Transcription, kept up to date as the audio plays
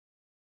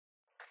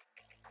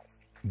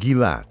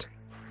Gilat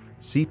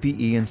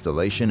CPE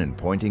installation and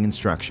pointing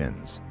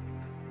instructions.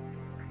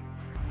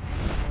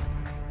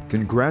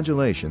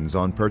 Congratulations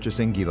on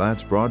purchasing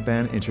Gilat's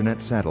Broadband Internet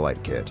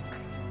Satellite Kit.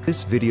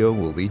 This video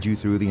will lead you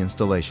through the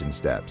installation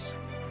steps.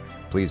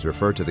 Please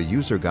refer to the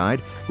user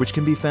guide, which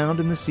can be found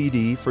in the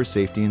CD for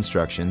safety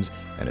instructions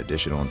and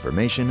additional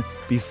information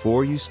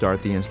before you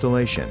start the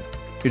installation.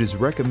 It is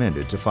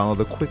recommended to follow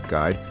the quick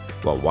guide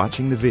while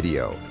watching the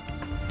video.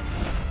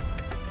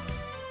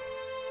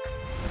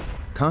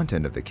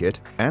 Content of the kit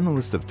and the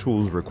list of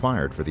tools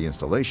required for the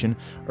installation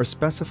are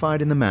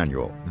specified in the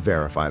manual.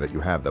 Verify that you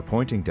have the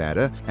pointing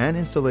data and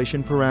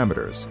installation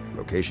parameters,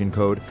 location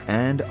code,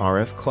 and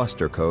RF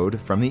cluster code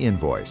from the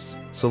invoice.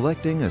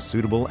 Selecting a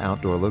suitable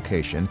outdoor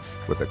location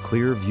with a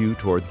clear view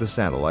towards the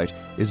satellite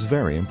is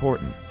very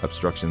important.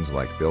 Obstructions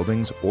like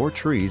buildings or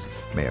trees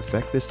may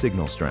affect the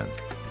signal strength.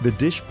 The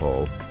dish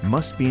pole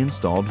must be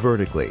installed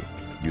vertically.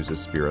 Use a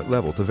spirit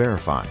level to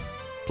verify.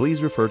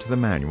 Please refer to the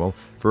manual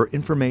for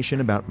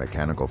information about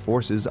mechanical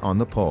forces on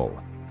the pole.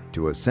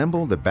 To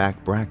assemble the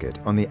back bracket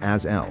on the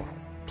AS-L,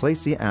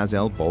 place the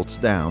AS-L bolts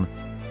down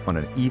on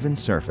an even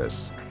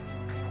surface.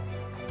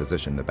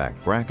 Position the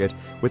back bracket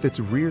with its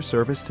rear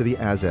surface to the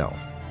AS-L.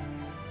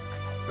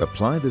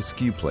 Apply the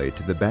skew plate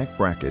to the back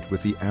bracket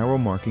with the arrow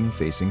marking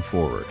facing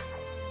forward.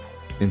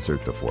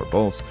 Insert the 4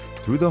 bolts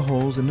through the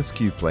holes in the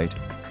skew plate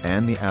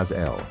and the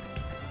AS-L.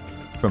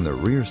 From the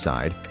rear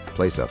side,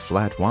 place a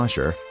flat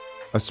washer,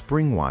 a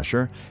spring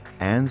washer,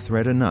 and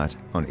thread a nut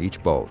on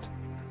each bolt.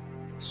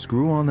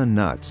 Screw on the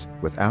nuts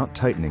without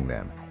tightening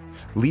them,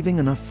 leaving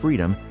enough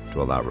freedom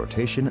to allow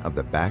rotation of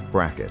the back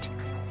bracket.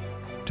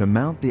 To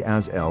mount the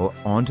AS-L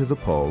onto the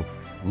pole,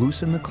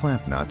 loosen the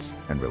clamp nuts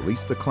and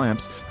release the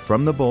clamps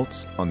from the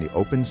bolts on the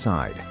open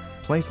side.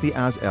 Place the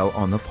AS-L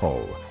on the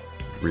pole.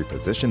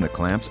 Reposition the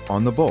clamps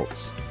on the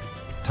bolts.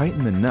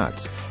 Tighten the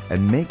nuts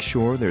and make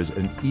sure there's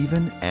an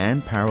even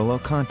and parallel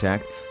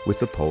contact with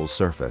the pole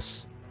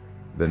surface.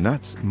 The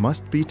nuts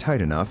must be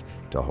tight enough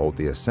to hold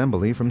the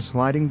assembly from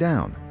sliding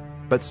down,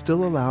 but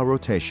still allow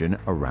rotation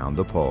around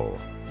the pole.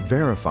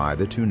 Verify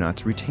the 2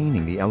 nuts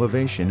retaining the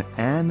elevation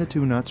and the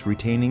 2 nuts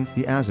retaining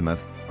the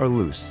azimuth are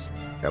loose.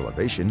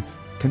 Elevation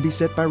can be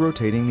set by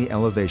rotating the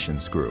elevation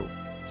screw.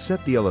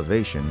 Set the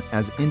elevation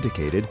as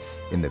indicated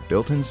in the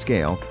built-in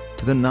scale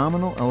to the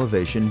nominal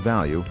elevation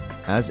value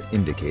as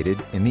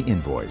indicated in the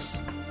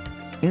invoice.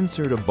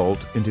 Insert a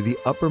bolt into the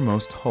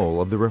uppermost hole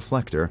of the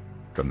reflector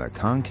from the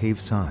concave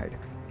side.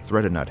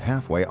 Thread a nut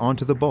halfway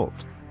onto the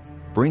bolt.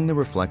 Bring the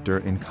reflector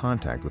in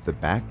contact with the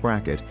back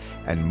bracket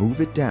and move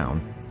it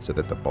down so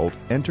that the bolt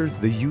enters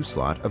the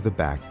U-slot of the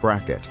back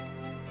bracket.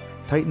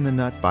 Tighten the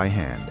nut by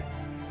hand.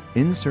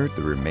 Insert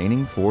the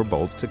remaining 4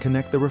 bolts to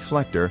connect the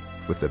reflector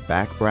with the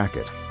back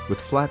bracket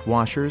with flat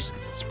washers,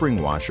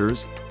 spring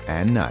washers,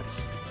 and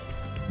nuts.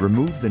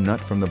 Remove the nut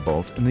from the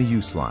bolt in the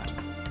U-slot.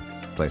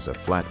 Place a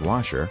flat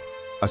washer,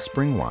 a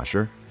spring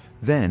washer,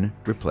 then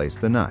replace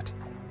the nut.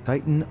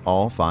 Tighten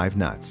all 5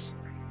 nuts.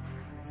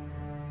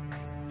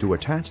 To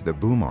attach the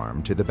boom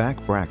arm to the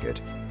back bracket,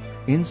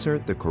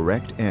 insert the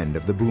correct end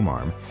of the boom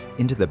arm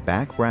into the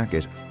back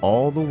bracket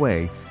all the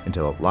way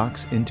until it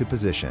locks into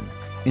position.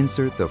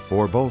 Insert the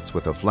 4 bolts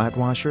with a flat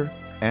washer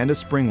and a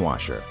spring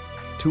washer,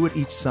 2 at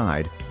each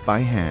side by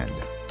hand.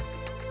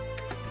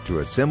 To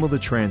assemble the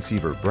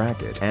transceiver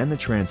bracket and the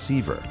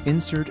transceiver,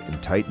 insert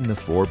and tighten the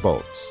 4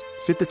 bolts.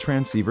 Fit the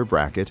transceiver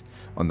bracket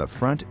on the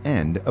front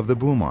end of the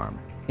boom arm.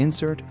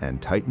 Insert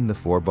and tighten the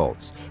 4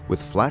 bolts with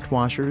flat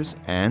washers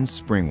and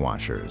spring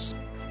washers.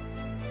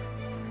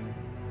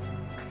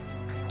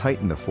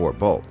 Tighten the 4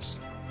 bolts.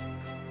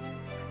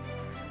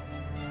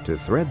 To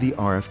thread the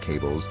RF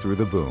cables through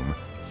the boom,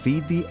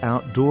 feed the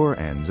outdoor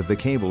ends of the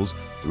cables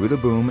through the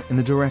boom in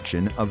the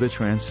direction of the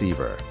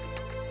transceiver.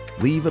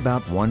 Leave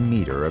about 1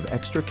 meter of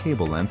extra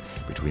cable length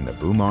between the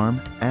boom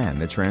arm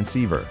and the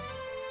transceiver.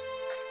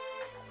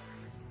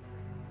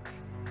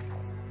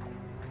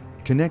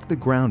 Connect the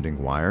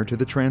grounding wire to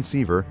the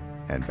transceiver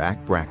and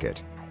back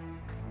bracket.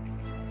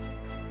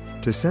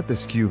 To set the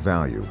skew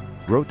value,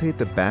 rotate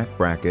the back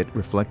bracket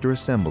reflector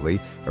assembly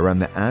around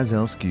the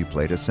AS-L skew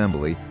plate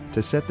assembly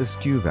to set the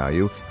skew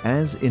value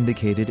as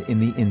indicated in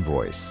the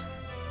invoice.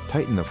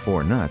 Tighten the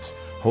 4 nuts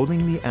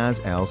holding the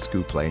AS-L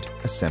skew plate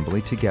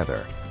assembly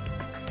together.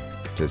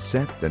 To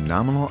set the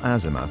nominal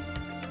azimuth,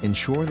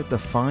 ensure that the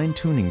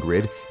fine-tuning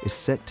grid is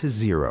set to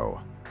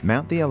 0.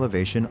 Mount the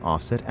elevation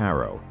offset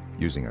arrow.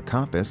 Using a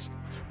compass,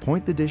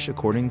 point the dish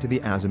according to the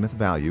azimuth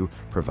value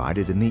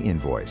provided in the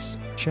invoice.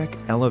 Check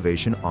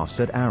elevation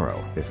offset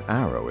arrow. If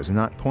arrow is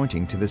not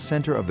pointing to the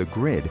center of the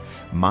grid,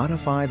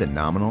 modify the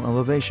nominal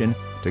elevation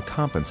to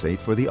compensate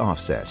for the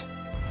offset.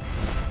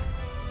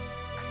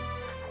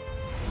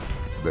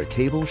 The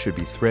cable should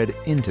be thread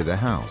into the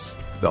house.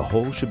 The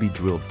hole should be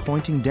drilled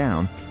pointing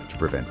down to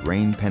prevent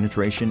rain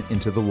penetration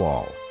into the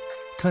wall.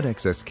 Cut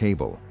excess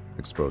cable.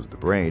 Expose the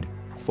braid.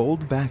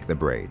 Fold back the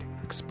braid.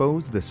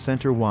 Expose the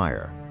center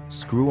wire.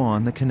 Screw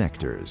on the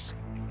connectors.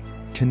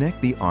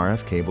 Connect the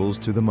RF cables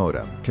to the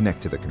modem.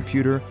 Connect to the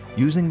computer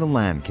using the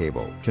LAN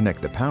cable.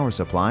 Connect the power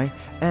supply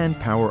and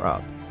power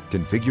up.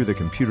 Configure the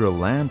computer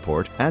LAN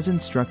port as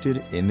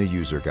instructed in the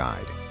user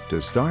guide.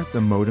 To start the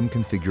modem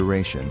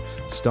configuration,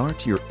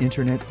 start your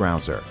internet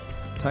browser.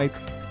 Type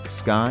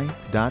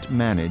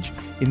sky.manage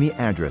in the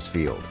address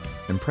field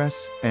and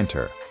press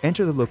Enter.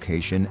 Enter the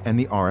location and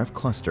the RF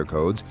cluster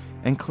codes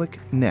and click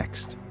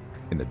Next.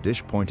 In the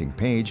dish pointing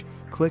page,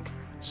 click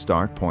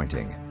Start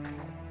Pointing.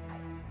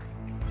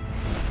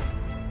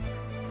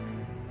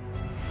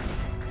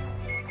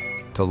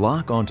 To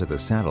lock onto the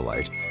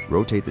satellite,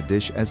 rotate the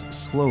dish as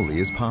slowly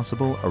as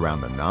possible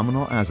around the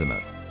nominal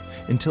azimuth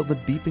until the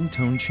beeping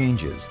tone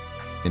changes,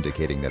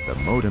 indicating that the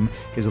modem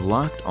is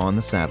locked on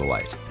the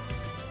satellite.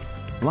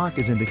 Lock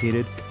is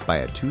indicated by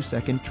a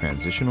 2-second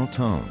transitional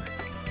tone.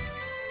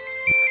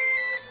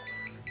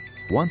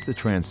 Once the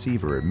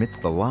transceiver emits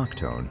the lock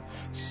tone,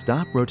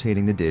 stop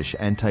rotating the dish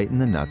and tighten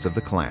the nuts of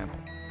the clamp.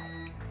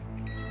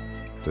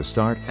 To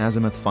start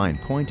azimuth fine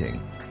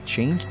pointing,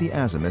 change the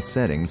azimuth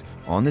settings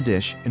on the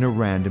dish in a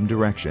random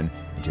direction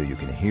until you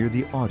can hear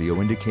the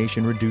audio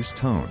indication reduced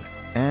tone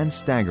and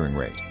staggering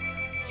rate.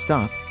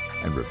 Stop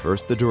and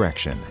reverse the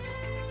direction.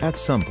 At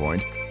some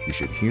point, you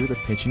should hear the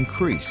pitch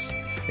increase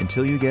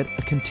until you get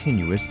a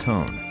continuous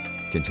tone.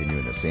 Continue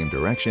in the same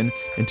direction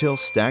until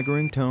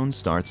staggering tone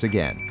starts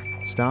again.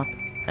 Stop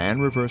and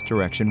reverse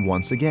direction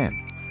once again.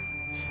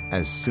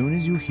 As soon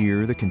as you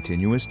hear the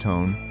continuous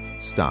tone,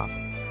 stop.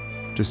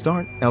 To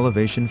start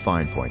elevation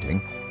fine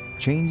pointing,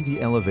 change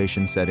the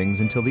elevation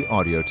settings until the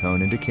audio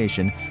tone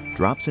indication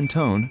drops in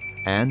tone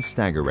and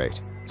stagger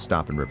rate.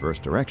 Stop and reverse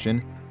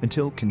direction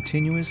until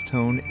continuous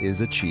tone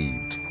is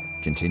achieved.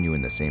 Continue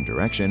in the same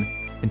direction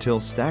until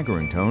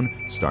staggering tone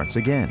starts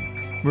again.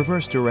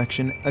 Reverse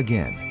direction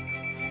again.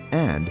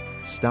 And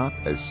stop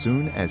as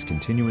soon as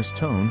continuous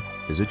tone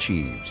is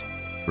achieved.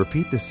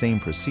 Repeat the same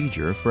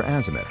procedure for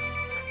azimuth.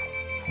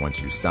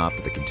 Once you stop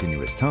at the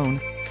continuous tone,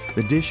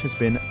 the dish has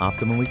been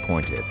optimally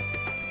pointed.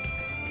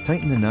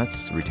 Tighten the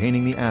nuts,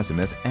 retaining the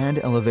azimuth and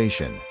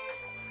elevation.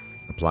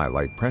 Apply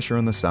light pressure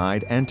on the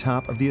side and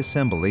top of the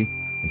assembly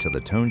until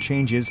the tone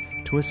changes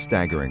to a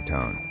staggering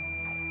tone.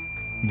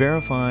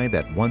 Verify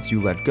that once you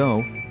let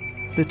go,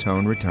 the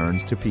tone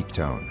returns to peak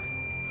tone.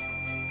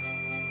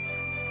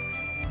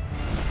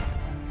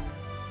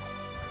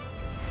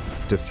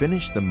 To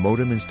finish the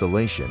modem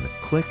installation,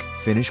 click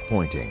Finish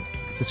Pointing.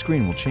 The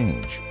screen will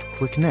change.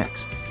 Click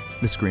Next.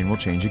 The screen will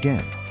change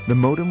again. The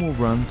modem will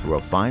run through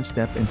a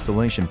 5-step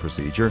installation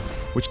procedure,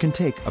 which can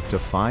take up to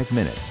 5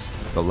 minutes.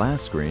 The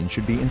last screen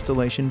should be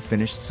installation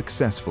finished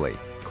successfully.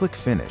 Click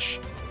Finish.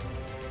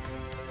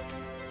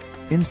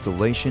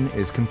 Installation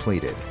is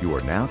completed. You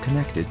are now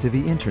connected to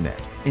the Internet.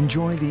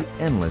 Enjoy the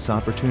endless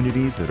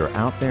opportunities that are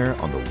out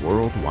there on the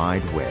World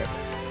Wide Web.